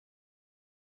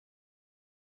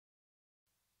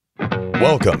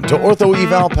Welcome to Ortho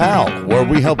Eval Pal, where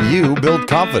we help you build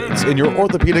confidence in your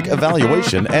orthopedic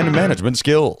evaluation and management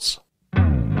skills.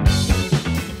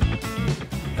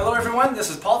 Hello everyone, this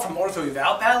is Paul from Ortho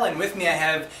Eval Pal, and with me I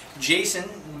have Jason.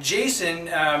 Jason,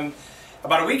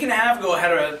 about a week and a half ago, had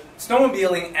a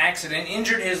snowmobiling accident,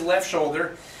 injured his left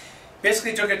shoulder.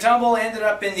 Basically took a tumble, ended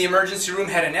up in the emergency room,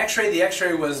 had an x-ray. The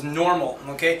x-ray was normal,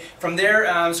 okay? From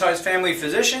there, saw his family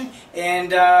physician and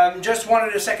just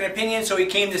wanted a second opinion, so he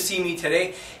came to see me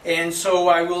today. And so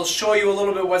I will show you a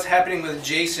little bit what's happening with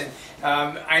Jason.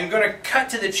 I'm going to cut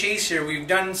to the chase here. We've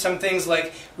done some things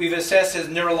like we've assessed his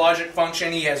neurologic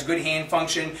function. He has good hand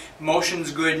function,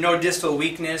 motion's good, no distal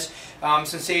weakness,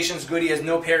 sensation's good. He has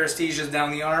no paresthesias down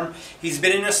the arm. He's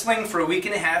been in a sling for a week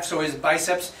and a half, so his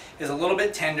biceps is a little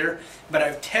bit tender. But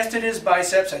I've tested his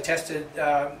biceps. I tested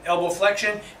elbow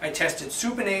flexion. I tested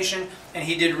supination, and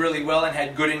he did really well and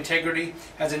had good integrity.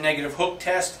 Has a negative hook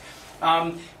test.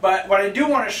 But what I do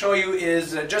want to show you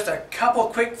is just a couple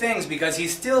quick things, because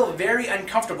he's still very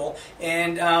uncomfortable,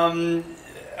 and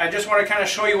I just want to kind of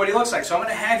show you what he looks like. So I'm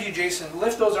going to have you, Jason,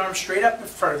 lift those arms straight up in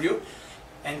front of you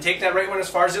and take that right one as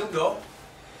far as it'll go.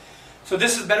 So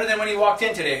this is better than when he walked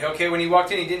in today. Okay, when he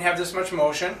walked in he didn't have this much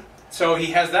motion, so he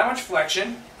has that much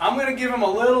flexion. I'm going to give him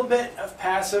a little bit of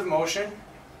passive motion.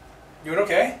 Doing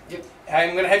okay? Yep.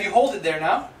 I'm going to have you hold it there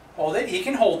now. Hold it. He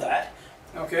can hold that.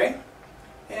 Okay.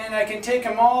 And I can take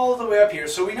him all the way up here.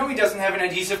 So we know he doesn't have an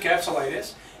adhesive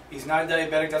capsulitis. He's not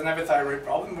diabetic, doesn't have a thyroid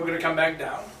problem. We're going to come back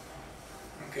down.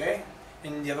 Okay?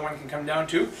 And the other one can come down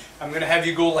too. I'm going to have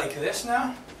you go like this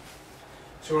now.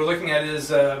 So we're looking at his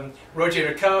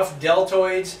rotator cuff,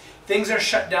 deltoids. Things are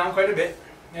shut down quite a bit,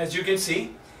 as you can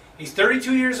see. He's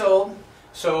 32 years old,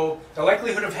 so the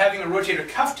likelihood of having a rotator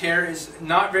cuff tear is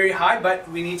not very high, but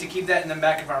we need to keep that in the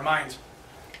back of our minds.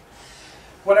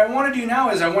 What I want to do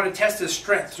now is I want to test his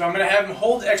strength. So I'm going to have him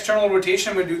hold external rotation.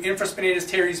 I'm going to do infraspinatus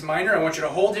teres minor. I want you to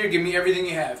hold here. Give me everything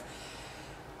you have.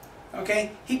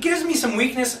 Okay? He gives me some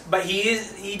weakness, but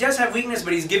he does have weakness,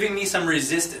 but he's giving me some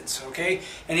resistance. Okay?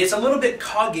 And it's a little bit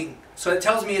cogging. So it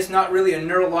tells me it's not really a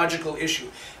neurological issue.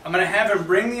 I'm going to have him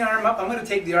bring the arm up. I'm going to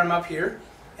take the arm up here,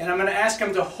 and I'm going to ask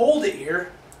him to hold it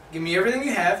here. Give me everything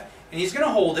you have. And he's going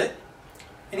to hold it.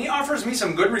 And he offers me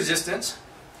some good resistance.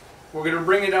 We're going to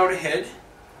bring it out ahead.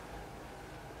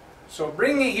 So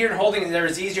bringing it here and holding it there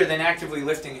is easier than actively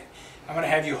lifting it. I'm going to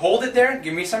have you hold it there,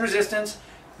 give me some resistance.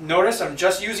 Notice I'm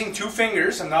just using 2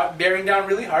 fingers. I'm not bearing down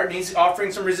really hard, and he's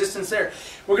offering some resistance there.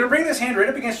 We're going to bring this hand right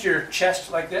up against your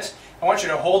chest like this. I want you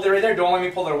to hold it right there. Don't let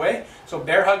me pull it away. So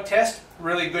bear hug test,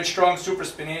 really good, strong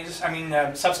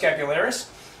subscapularis.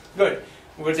 Good.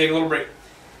 We're going to take a little break.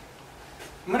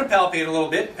 I'm going to palpate a little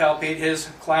bit, palpate his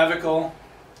clavicle,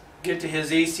 get to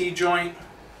his AC joint.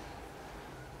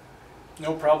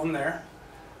 No problem there.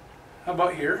 How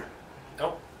about here?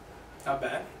 Nope. Not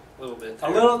bad. A little bit.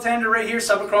 A little tender right here,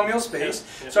 subacromial space.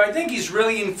 Yep. Yep. So I think he's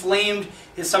really inflamed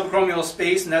his subacromial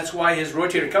space, and that's why his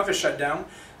rotator cuff is shut down.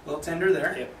 A little tender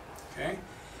there. Yep. Okay.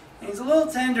 And he's a little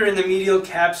tender in the medial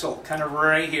capsule, kind of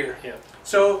right here. Yep.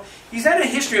 So he's had a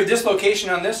history of dislocation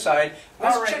on this side.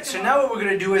 Alright, so now what we're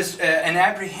going to do is an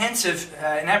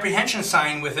apprehension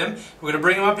sign with him. We're going to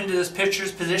bring him up into this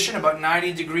pitcher's position, about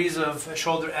 90 degrees of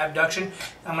shoulder abduction.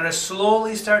 I'm going to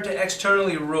slowly start to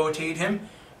externally rotate him.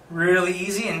 Really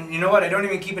easy, and you know what? I don't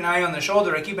even keep an eye on the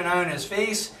shoulder. I keep an eye on his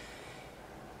face.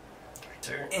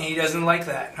 And he doesn't like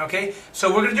that, okay? So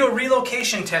we're going to do a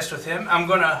relocation test with him. I'm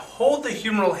going to hold the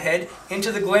humeral head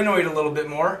into the glenoid a little bit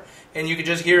more, and you can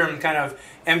just hear him kind of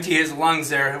empty his lungs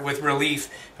there with relief,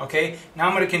 okay? Now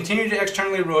I'm going to continue to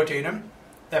externally rotate him.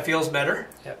 That feels better.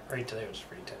 Yep, right to there was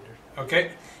pretty tender.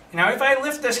 Okay. Now if I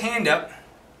lift this hand up,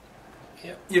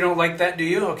 yep. You don't like that, do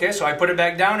you? Okay, so I put it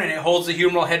back down, and it holds the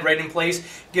humeral head right in place,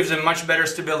 gives him much better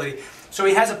stability. So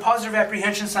he has a positive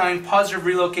apprehension sign, positive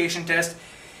relocation test.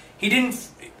 He didn't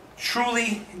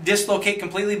truly dislocate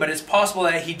completely, but it's possible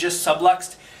that he just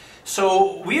subluxed.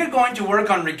 So we are going to work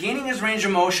on regaining his range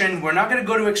of motion. We're not going to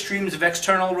go to extremes of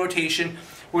external rotation.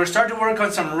 We're going to start to work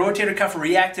on some rotator cuff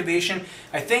reactivation.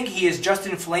 I think he is just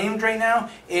inflamed right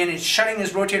now, and it's shutting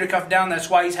his rotator cuff down. That's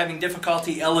why he's having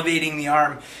difficulty elevating the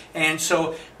arm. And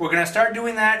so we're going to start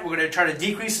doing that. We're going to try to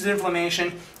decrease his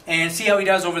inflammation and see how he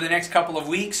does over the next couple of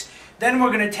weeks. Then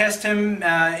we're going to test him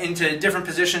into different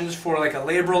positions for like a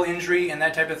labral injury and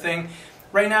that type of thing.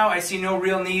 Right now I see no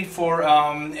real need for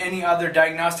any other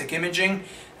diagnostic imaging.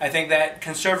 I think that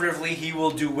conservatively he will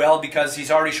do well, because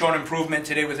he's already shown improvement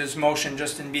today with his motion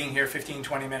just in being here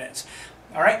 15-20 minutes.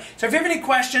 Alright, so if you have any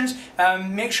questions,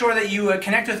 make sure that you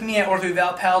connect with me at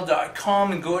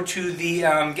orthoevalpal.com and go to the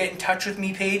Get in Touch with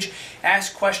Me page,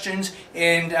 ask questions,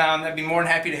 and I'd be more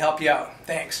than happy to help you out.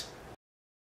 Thanks.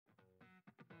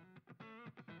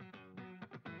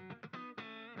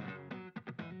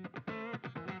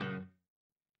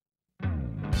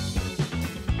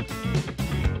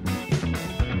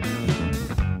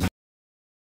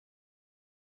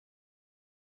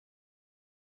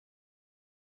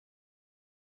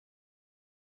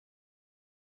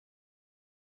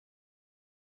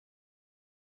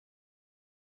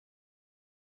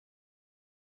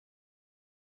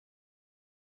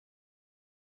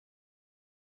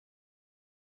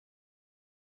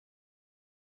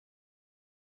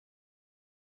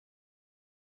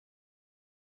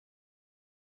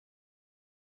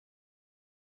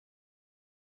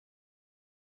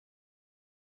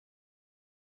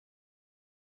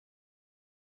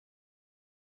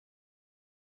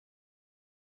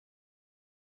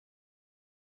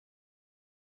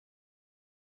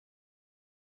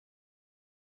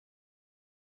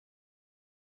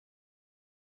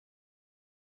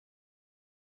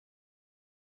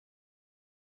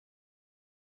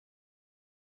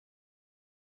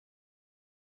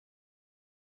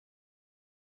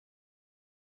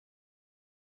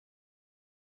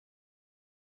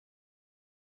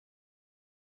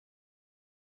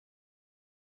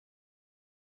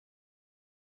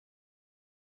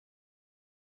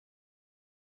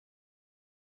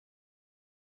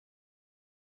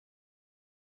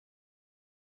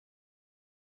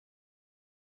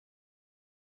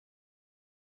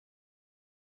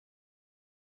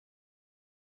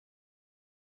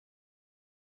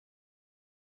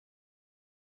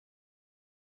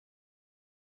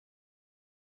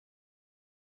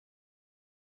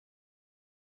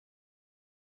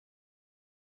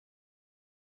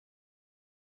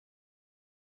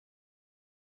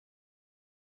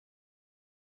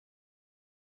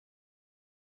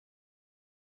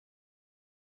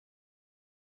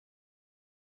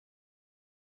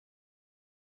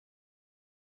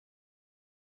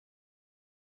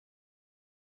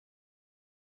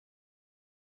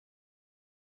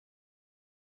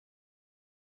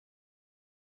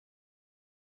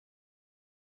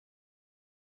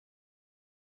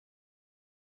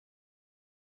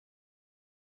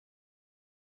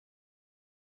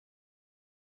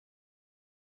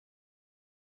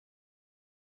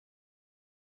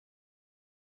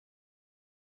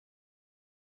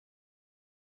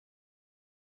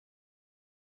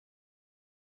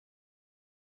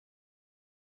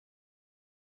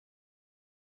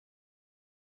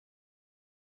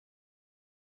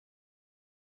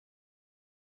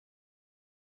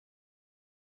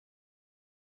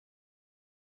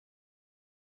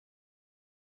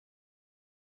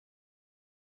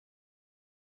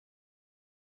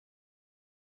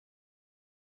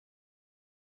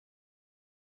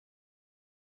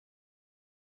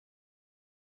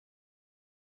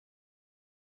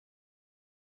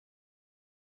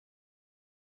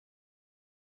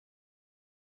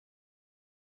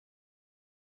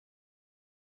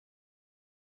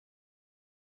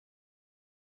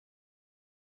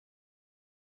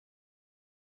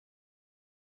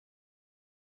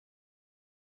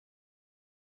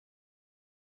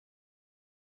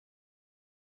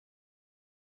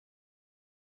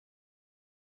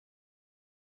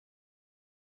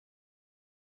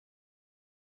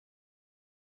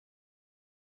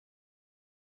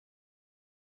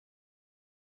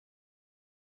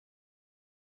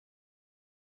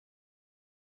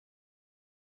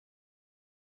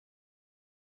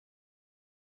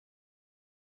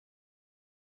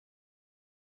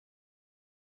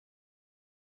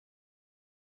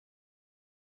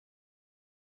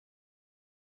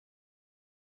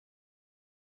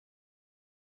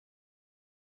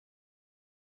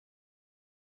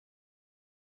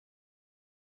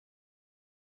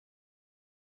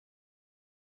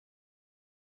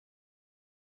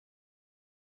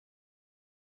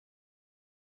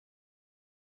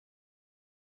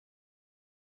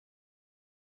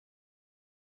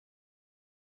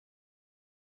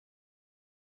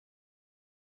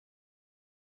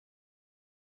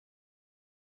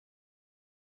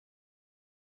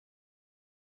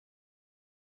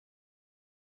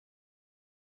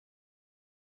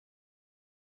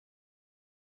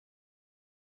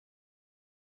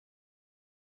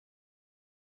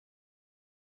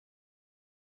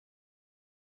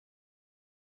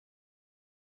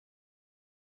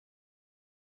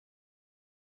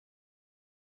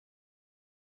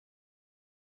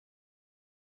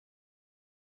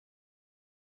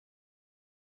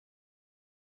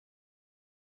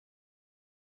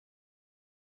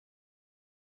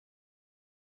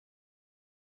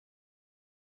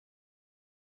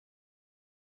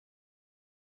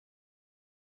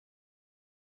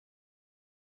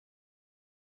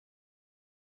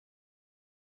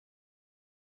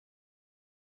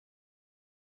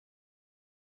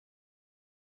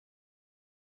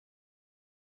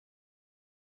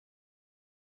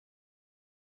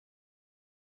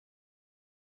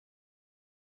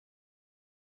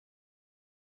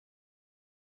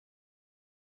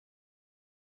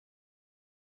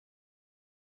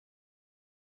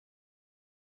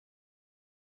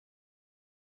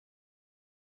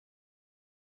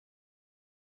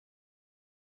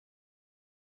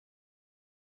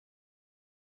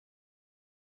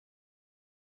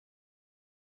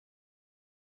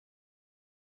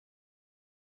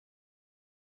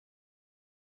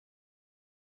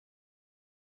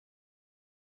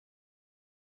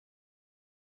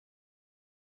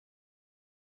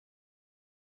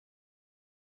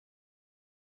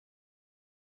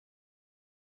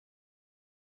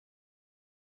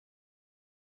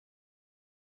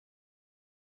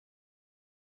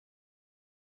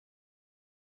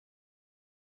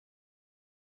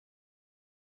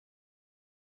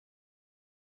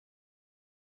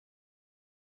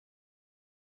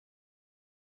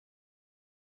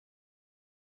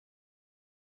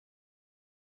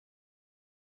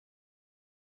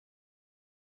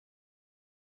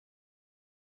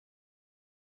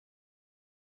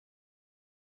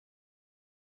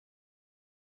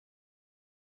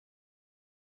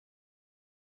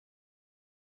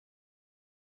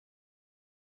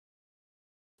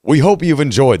 We hope you've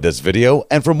enjoyed this video,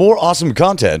 and for more awesome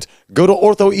content, go to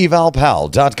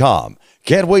orthoevalpal.com.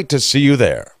 Can't wait to see you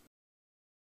there.